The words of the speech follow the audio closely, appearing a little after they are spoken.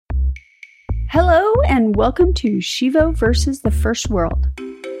Hello and welcome to Shivo versus the First World.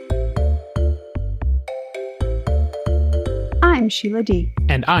 I'm Sheila D.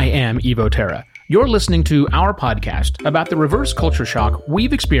 And I am Evo Terra. You're listening to our podcast about the reverse culture shock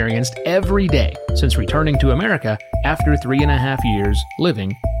we've experienced every day since returning to America after 3.5 years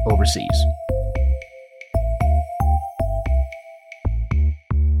living overseas.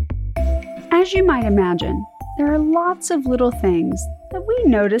 As you might imagine, there are lots of little things that we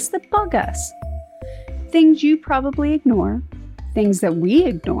notice that bug us. Things you probably ignore, things that we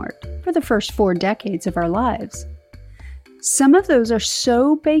ignored for the first 4 decades of our lives. Some of those are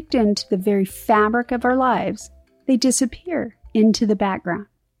so baked into the very fabric of our lives, they disappear into the background.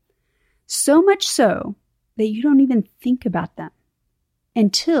 So much so that you don't even think about them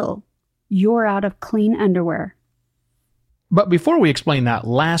until you're out of clean underwear. But before we explain that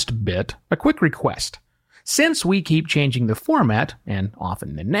last bit, a quick request. Since we keep changing the format, and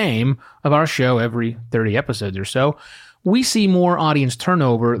often the name, of our show every 30 episodes or so, we see more audience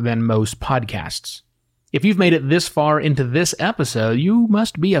turnover than most podcasts. If you've made it this far into this episode, you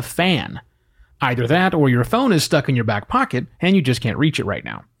must be a fan. Either that or your phone is stuck in your back pocket and you just can't reach it right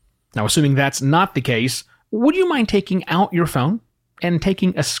now. Now, assuming that's not the case, would you mind taking out your phone and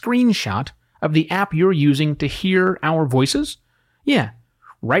taking a screenshot of the app you're using to hear our voices? Yeah,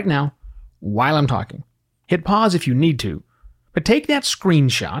 right now, while I'm talking. Hit pause if you need to, but take that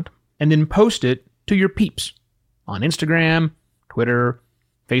screenshot and then post it to your peeps on Instagram, Twitter,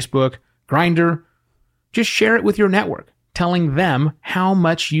 Facebook, Grindr. Just share it with your network, telling them how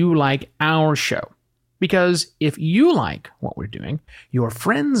much you like our show. Because if you like what we're doing, your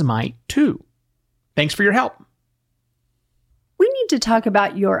friends might too. Thanks for your help. We need to talk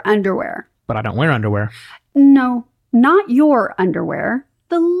about your underwear. But I don't wear underwear. No, not your underwear,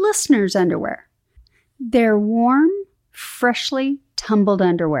 the listener's underwear. They're warm, freshly tumbled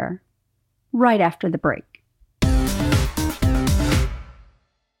underwear. Right after the break.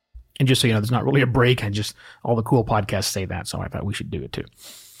 And just so you know, there's not really a break. All the cool podcasts say that, so I thought we should do it too.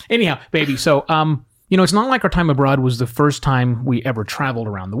 Anyhow, baby, so, it's not like our time abroad was the first time we ever traveled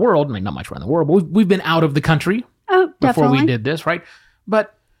around the world. I mean, not much around the world, but we've been out of the country before we did this, right?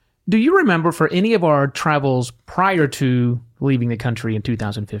 But do you remember for any of our travels prior to leaving the country in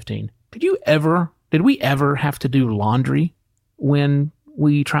 2015, did we ever have to do laundry when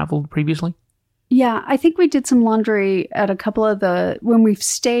we traveled previously? Yeah, I think we did some laundry at a couple of when we've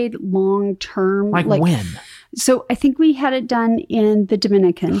stayed long term. Like when? So I think we had it done in the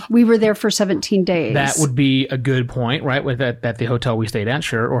Dominican. We were there for 17 days. That would be a good point, right? With at the hotel we stayed at,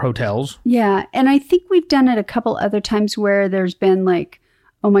 sure, or hotels. Yeah, and I think we've done it a couple other times where there's been like,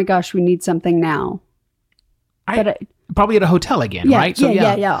 oh my gosh, we need something now. Probably at a hotel again, yeah, right? So,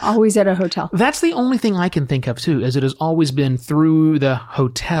 yeah, always at a hotel. That's the only thing I can think of, too, is it has always been through the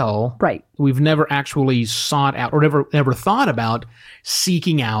hotel. Right. We've never actually sought out or never thought about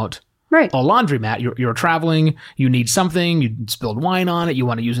seeking out a laundromat. You're traveling, you need something, you spilled wine on it, you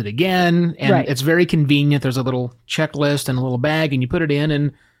want to use it again, and it's very convenient. There's a little checklist and a little bag, and you put it in,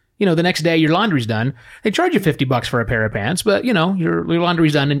 and the next day your laundry's done. They charge you $50 for a pair of pants, but, your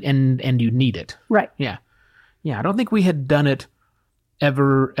laundry's done and you need it. Right. Yeah. Yeah, I don't think we had done it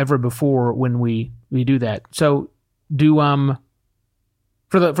ever before when we do that. So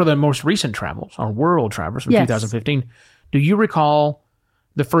for the most recent travels, our world travels from 2015, do you recall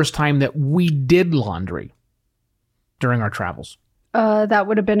the first time that we did laundry during our travels? That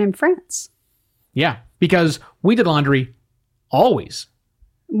would have been in France. Yeah, because we did laundry always.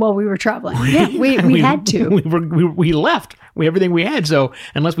 Well, we were traveling. Yeah, we had to. We left everything we had. So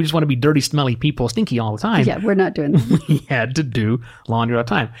unless we just want to be dirty, smelly people, stinky all the time. Yeah, we're not doing that. We had to do laundry all the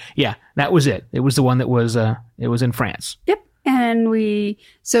time. Yeah, that was it. It was the one that was it was in France. Yep. And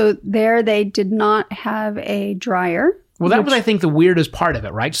so there they did not have a dryer. Well, that was, I think, the weirdest part of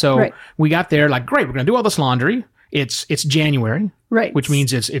it, right? So we got there like, great, we're going to do all this laundry. It's January. Right. Which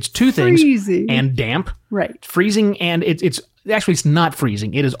means it's two things. Freezing. And damp. Right. Freezing, and it's not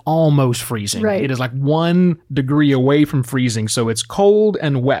freezing. It is almost freezing. Right. It is like 1 degree away from freezing. So it's cold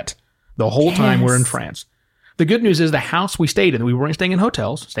and wet the whole time we're in France. The good news is the house we stayed in, we weren't staying in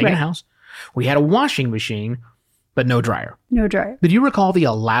hotels, staying in a house. We had a washing machine, but no dryer. No dryer. Did you recall the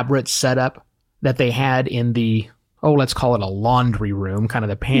elaborate setup that they had in the, let's call it a laundry room, kind of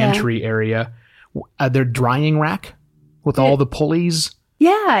the pantry area? Their drying rack with all the pulleys.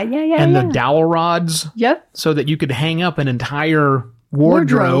 Yeah. And the dowel rods. Yep. So that you could hang up an entire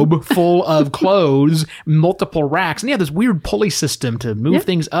wardrobe full of clothes, multiple racks. And you have this weird pulley system to move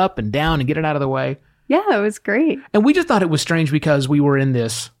things up and down and get it out of the way. Yeah, it was great. And we just thought it was strange because we were in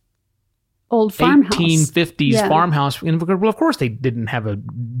this old farmhouse. 1850s Yeah. farmhouse. And well, of course, they didn't have a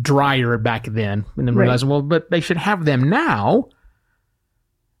dryer back then. And then Right. realizing, well, but they should have them now.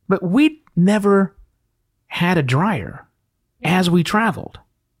 But we never had a dryer as we traveled.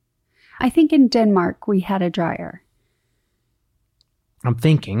 I think in Denmark we had a dryer. I'm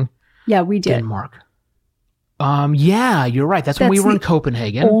thinking Yeah, we did. Denmark. Yeah, you're right. That's when we That's were in the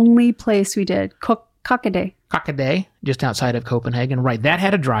Copenhagen. Only place we did. Kokkedé. Kokkedé, just outside of Copenhagen. Right, that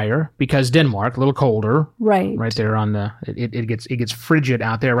had a dryer because Denmark, a little colder. Right. Right there on the it gets frigid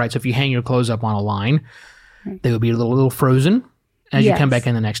out there, right? So if you hang your clothes up on a line, Right. they would be a little frozen as you come Yes. back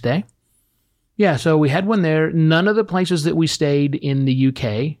in the next day. Yeah, so we had one there. None of the places that we stayed in the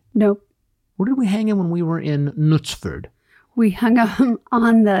UK. Nope. Where did we hang in when we were in Knutsford? We hung them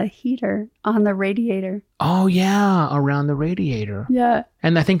on the heater, on the radiator. Oh yeah, around the radiator. Yeah.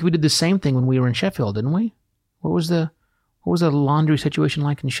 And I think we did the same thing when we were in Sheffield, didn't we? What was the laundry situation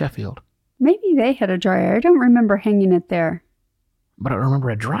like in Sheffield? Maybe they had a dryer. I don't remember hanging it there. But I don't remember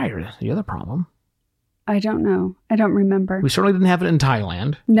a dryer. That's the other problem. I don't know. I don't remember. We certainly didn't have it in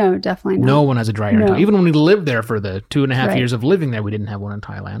Thailand. No, definitely not. No one has a dryer in No. Thailand. Even when we lived there for the 2.5 Right. years of living there, we didn't have one in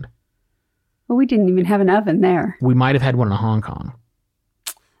Thailand. Well, we didn't even have an oven there. We might have had one in Hong Kong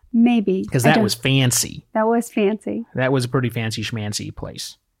Maybe. because I that don't- was fancy. That was fancy. That was a pretty fancy schmancy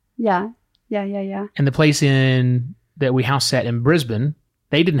place. Yeah. Yeah. And the place that we house sat in Brisbane,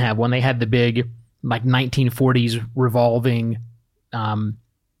 they didn't have one. They had the big, like 1940s revolving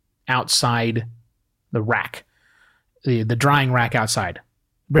outside the rack, the drying rack outside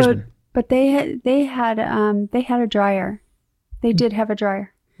Brisbane. But they had a dryer. They did have a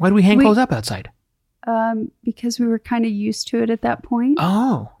dryer. Why did we hang clothes up outside? Because we were kind of used to it at that point.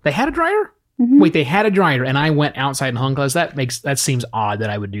 Oh, they had a dryer? Mhm. Wait, they had a dryer and I went outside and hung clothes. That seems odd that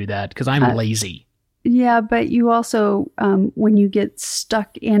I would do that because I'm lazy. Yeah, but you also, when you get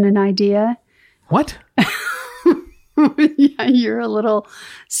stuck in an idea, What? yeah, you're a little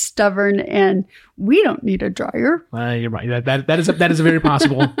stubborn, and we don't need a dryer. You're right. That is a very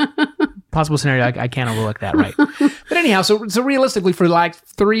possible scenario. I can't overlook that, right? But anyhow, so realistically, for like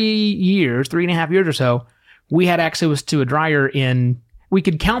 3.5 years or so, we had access to a dryer we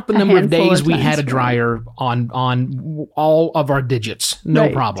could count the number of handful days of we times, had a right. dryer on all of our digits. No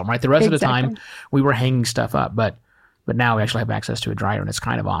Right. problem, right? The rest of the time, Exactly. we were hanging stuff up, but now we actually have access to a dryer, and it's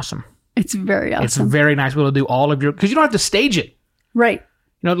kind of awesome. It's very awesome. It's very nice to be able to do all of because you don't have to stage it. Right.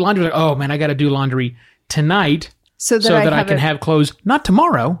 You know, laundry, like, oh man, I got to do laundry tonight So that I can have clothes, not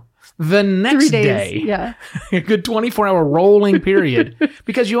tomorrow, the 3 next days. day. Yeah. A good 24-hour rolling period.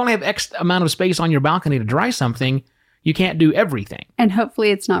 Because you only have X amount of space on your balcony to dry something, you can't do everything. And hopefully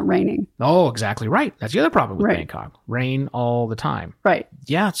it's not raining. Oh, exactly right. That's the other problem with Right. Bangkok. Rain all the time. Right.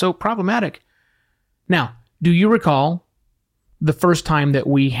 Yeah, so problematic. Now, do you recall the first time that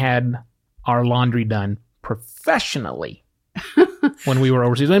we had our laundry done professionally when we were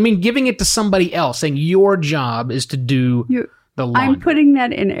overseas? I mean, giving it to somebody else, saying your job is to do the laundry. I'm putting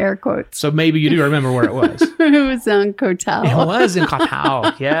that in air quotes. So maybe you do remember where it was. It was on Koh Tao. It was in Koh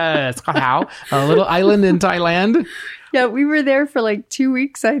Tao. Yes, Koh Tao, a little island in Thailand. Yeah, we were there for like 2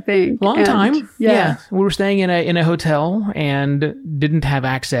 weeks, I think. Long And, time. Yeah. We were staying in a hotel and didn't have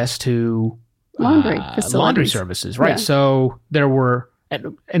access to Laundry facilities. laundry services. Right. Yeah. So there were,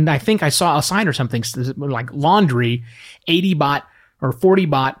 and I think I saw a sign or something like laundry, 80 baht or 40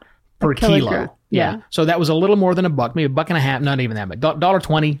 baht per kilogram. kilo. Yeah. So that was a little more than $1, maybe $1.50, not even that, but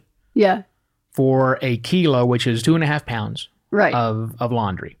 $1.20 Yeah. for a kilo, which is 2.5 pounds Right. of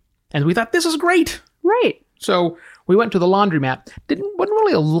laundry. And we thought, this is great. Right. So we went to the laundromat. Wasn't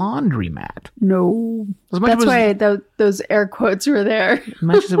really a laundromat. No. As much That's as why those air quotes were there. as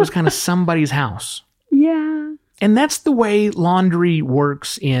much as it was kind of somebody's house. Yeah. And that's the way laundry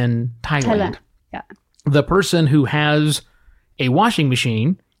works in Thailand. Yeah. The person who has a washing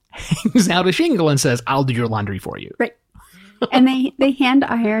machine hangs out a shingle and says, I'll do your laundry for you. Right. And they hand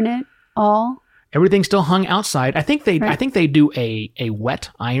iron it all. Everything's still hung outside. I think they do a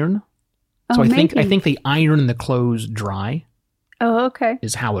wet iron. So I think they iron the clothes dry Oh, okay.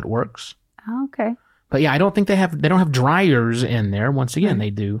 is how it works. Oh, okay. But yeah, I don't think they don't have dryers in there. Once again, they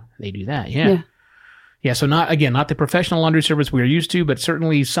do that. Yeah. Yeah, so not the professional laundry service we are used to, but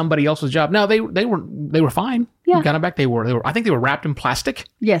certainly somebody else's job. No, they were fine. Yeah. We got them back. They were I think they were wrapped in plastic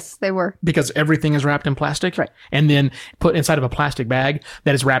Yes, they were. because everything is wrapped in plastic. Right. And then put inside of a plastic bag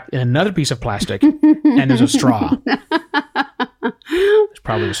that is wrapped in another piece of plastic and there's a straw. There's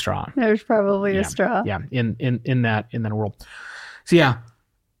probably a straw. There's probably a straw. Yeah, in that world. So yeah,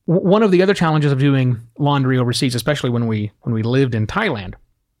 one of the other challenges of doing laundry overseas, especially when we lived in Thailand.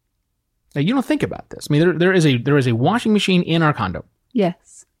 Now, you don't think about this. I mean, there is a washing machine in our condo.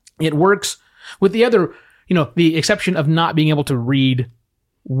 Yes. It works With the other, the exception of not being able to read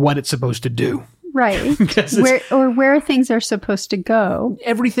what it's supposed to do. Right. where things are supposed to go.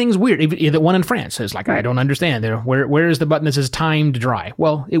 Everything's weird. Even the one in France is like, I don't understand. Where is the button that says time to dry?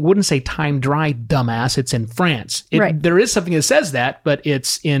 Well, it wouldn't say time dry, dumbass. It's in France. There is something that says that, but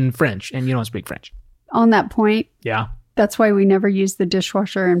it's in French, and you don't speak French. On that point. Yeah. That's why we never used the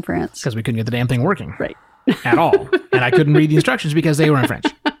dishwasher in France. Because we couldn't get the damn thing working. Right. At all. And I couldn't read the instructions because they were in French.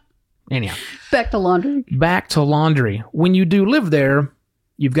 Anyhow. Back to laundry. When you do live there,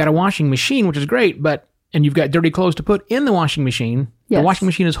 you've got a washing machine, which is great, and you've got dirty clothes to put in the washing machine. Yes. The washing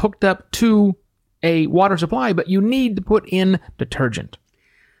machine is hooked up to a water supply, but you need to put in detergent.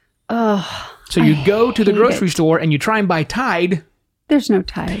 Oh, so you go to the grocery store and you try and buy Tide. There's no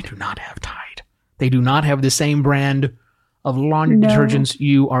Tide. They do not have Tide. They do not have the same brand of laundry detergents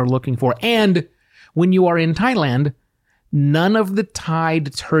you are looking for. And when you are in Thailand, none of the Tide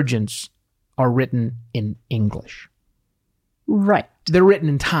detergents are written in English. Right. They're written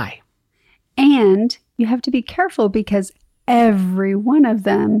in Thai. And you have to be careful because every one of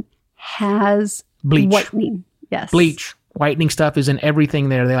them has bleach. Whitening. Yes. Bleach. Whitening stuff is in everything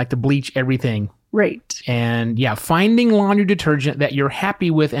there. They like to bleach everything. Right. And yeah, finding laundry detergent that you're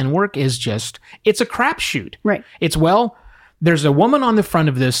happy with and work is it's a crapshoot. Right. There's a woman on the front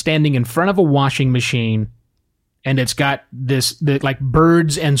of this standing in front of a washing machine, and it's got like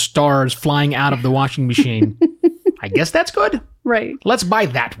birds and stars flying out of the washing machine. I guess that's good. Right. Let's buy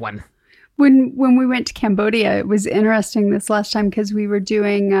that one. When we went to Cambodia, it was interesting this last time because we were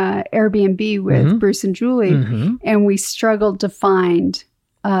doing Airbnb with Bruce and Julie, and we struggled to find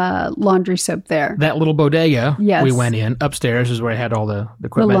laundry soap there. That little bodega we went in upstairs is where I had all the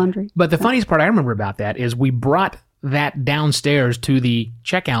equipment. The laundry. But the funniest part I remember about that is we brought that downstairs to the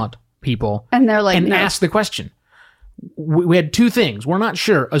checkout people. And they're like, and asked the question. We had two things. We're not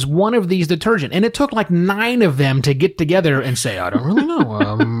sure. Is one of these detergent? And it took like 9 of them to get together and say, I don't really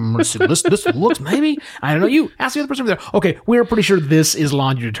know. This looks maybe. I don't know. You ask the other person over there. Okay, we're pretty sure this is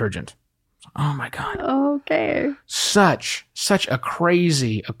laundry detergent. Oh my God. Okay. Such a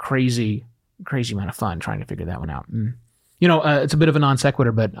crazy amount of fun trying to figure that one out. It's a bit of a non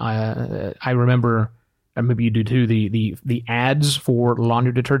sequitur, but I remember, and maybe you do too, the ads for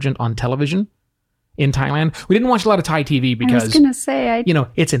laundry detergent on television in Thailand. We didn't watch a lot of Thai TV because I was going to say,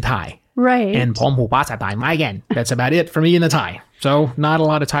 it's in Thai. Right. And again. That's about it for me in the Thai. So not a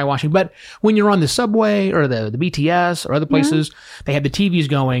lot of Thai watching. But when you're on the subway or the BTS or other places, they had the TVs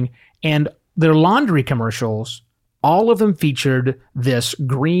going, and their laundry commercials, all of them featured this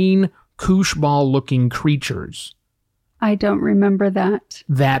green koosh ball looking creatures. I don't remember that.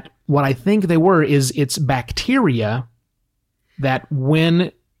 That what I think they were is it's bacteria that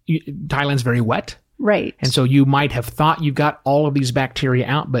when Thailand's very wet. Right. And so you might have thought you got all of these bacteria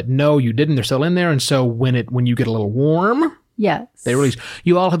out, but no, you didn't. They're still in there. And so when you get a little warm, yes, they release.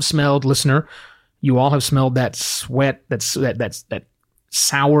 You all have smelled, listener, that sweat, that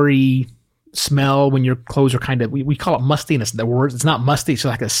soury smell when your clothes are kind of, we call it mustiness. The word, it's not musty. It's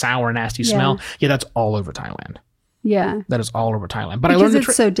like a sour, nasty smell. Yeah, that's all over Thailand. Yeah. That is all over Thailand. But because I learned the trick.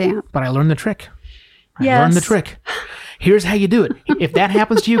 It's so damp. But I learned the trick. I learned the trick. Here's how you do it. If that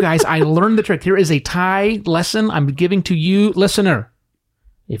happens to you guys, I learned the trick. Here is a Thai lesson I'm giving to you, listener.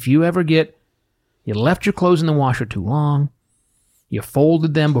 If you ever you left your clothes in the washer too long, you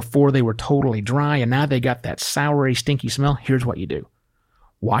folded them before they were totally dry, and now they got that soury, stinky smell, here's what you do.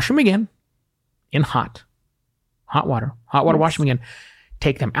 Wash them again in hot water. Wash them again.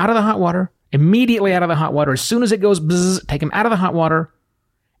 Take them out of the hot water, immediately out of the hot water. As soon as it goes bzzz, take them out of the hot water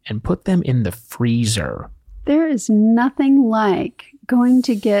and put them in the freezer. There is nothing like going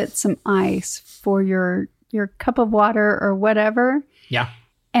to get some ice for your cup of water or whatever. Yeah.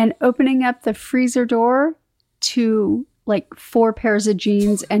 And opening up the freezer door to like 4 pairs of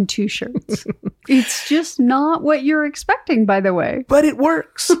jeans and 2 shirts. It's just not what you're expecting, by the way. But it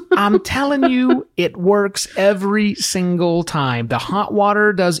works. I'm telling you, it works every single time. The hot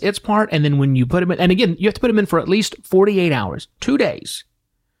water does its part. And then when you put them in, and again, you have to put them in for at least 48 hours, 2 days.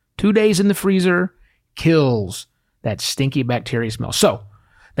 2 days in the freezer kills that stinky bacteria smell. So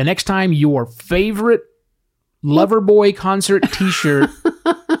the next time your favorite Loverboy concert t-shirt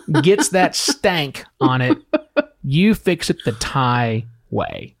gets that stank on it, you fix it the Thai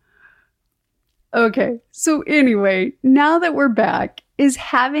way. Okay. So anyway, now that we're back, is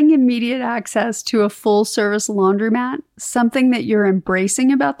having immediate access to a full service laundromat something that you're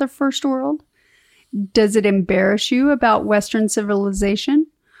embracing about the first world? Does it embarrass you about Western civilization?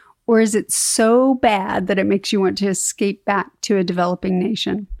 Or is it so bad that it makes you want to escape back to a developing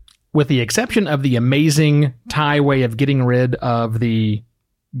nation? With the exception of the amazing Thai way of getting rid of the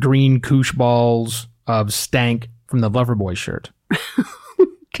green koosh balls of stank from the Loverboy shirt.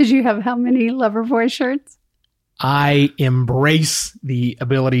 Because you have how many Loverboy shirts? I embrace the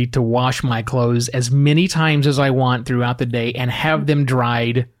ability to wash my clothes as many times as I want throughout the day and have them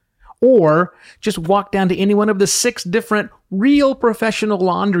dried, or just walk down to any one of the 6 different real professional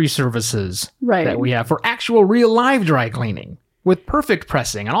laundry services that we have for actual real live dry cleaning with perfect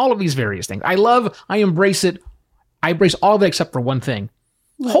pressing and all of these various things. I embrace it. I embrace all of it except for one thing.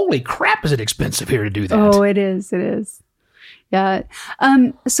 What? Holy crap, is it expensive here to do that? Oh, it is. It is. Yeah.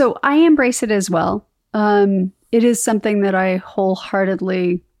 So I embrace it as well. It is something that I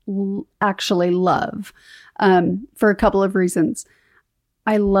wholeheartedly actually love for a couple of reasons.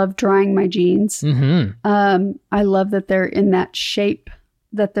 I love drying my jeans. Mm-hmm. I love that they're in that shape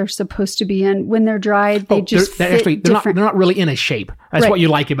that they're supposed to be in. When they're dried, they they're not really in a shape. That's what you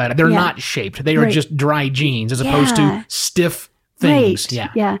like about it. They're not shaped. They are just dry jeans as opposed to stiff things. Right.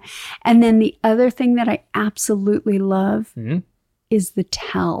 Yeah. And then the other thing that I absolutely love is the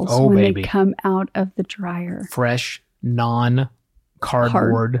towels when they come out of the dryer. Fresh,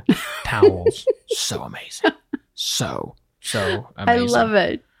 non-cardboard towels. So amazing. So amazing. I love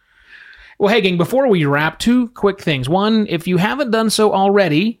it. Well, hey, gang, before we wrap, 2 quick things. One, if you haven't done so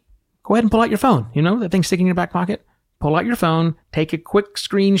already, go ahead and pull out your phone. You know, that thing sticking in your back pocket? Pull out your phone, take a quick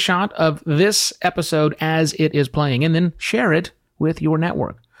screenshot of this episode as it is playing, and then share it with your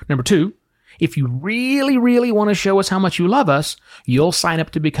network. Number 2, if you really, really want to show us how much you love us, you'll sign up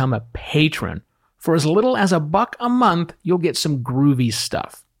to become a patron. For as little as $1 a month, you'll get some groovy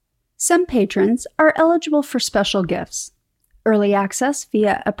stuff. Some patrons are eligible for special gifts. Early access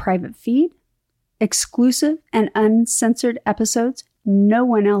via a private feed, exclusive and uncensored episodes no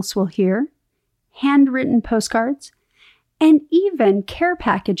one else will hear, handwritten postcards, and even care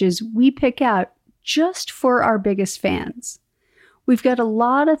packages we pick out just for our biggest fans. We've got a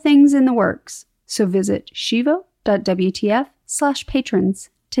lot of things in the works, so visit shivo.wtf/patrons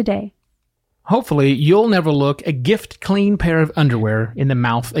today. Hopefully, you'll never look a gift-clean pair of underwear in the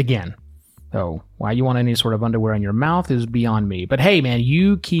mouth again. So, why you want any sort of underwear in your mouth is beyond me. But hey, man,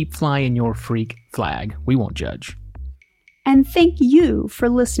 you keep flying your freak flag. We won't judge. And thank you for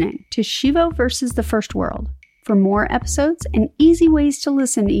listening to Shivo versus the First World. For more episodes and easy ways to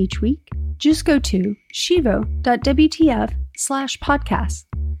listen each week, just go to shivo.wtf/podcast.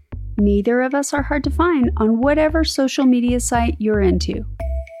 Neither of us are hard to find on whatever social media site you're into.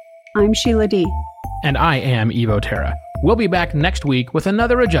 I'm Sheila D. And I am Evo Terra. We'll be back next week with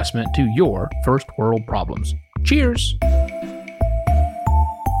another adjustment to your first world problems. Cheers!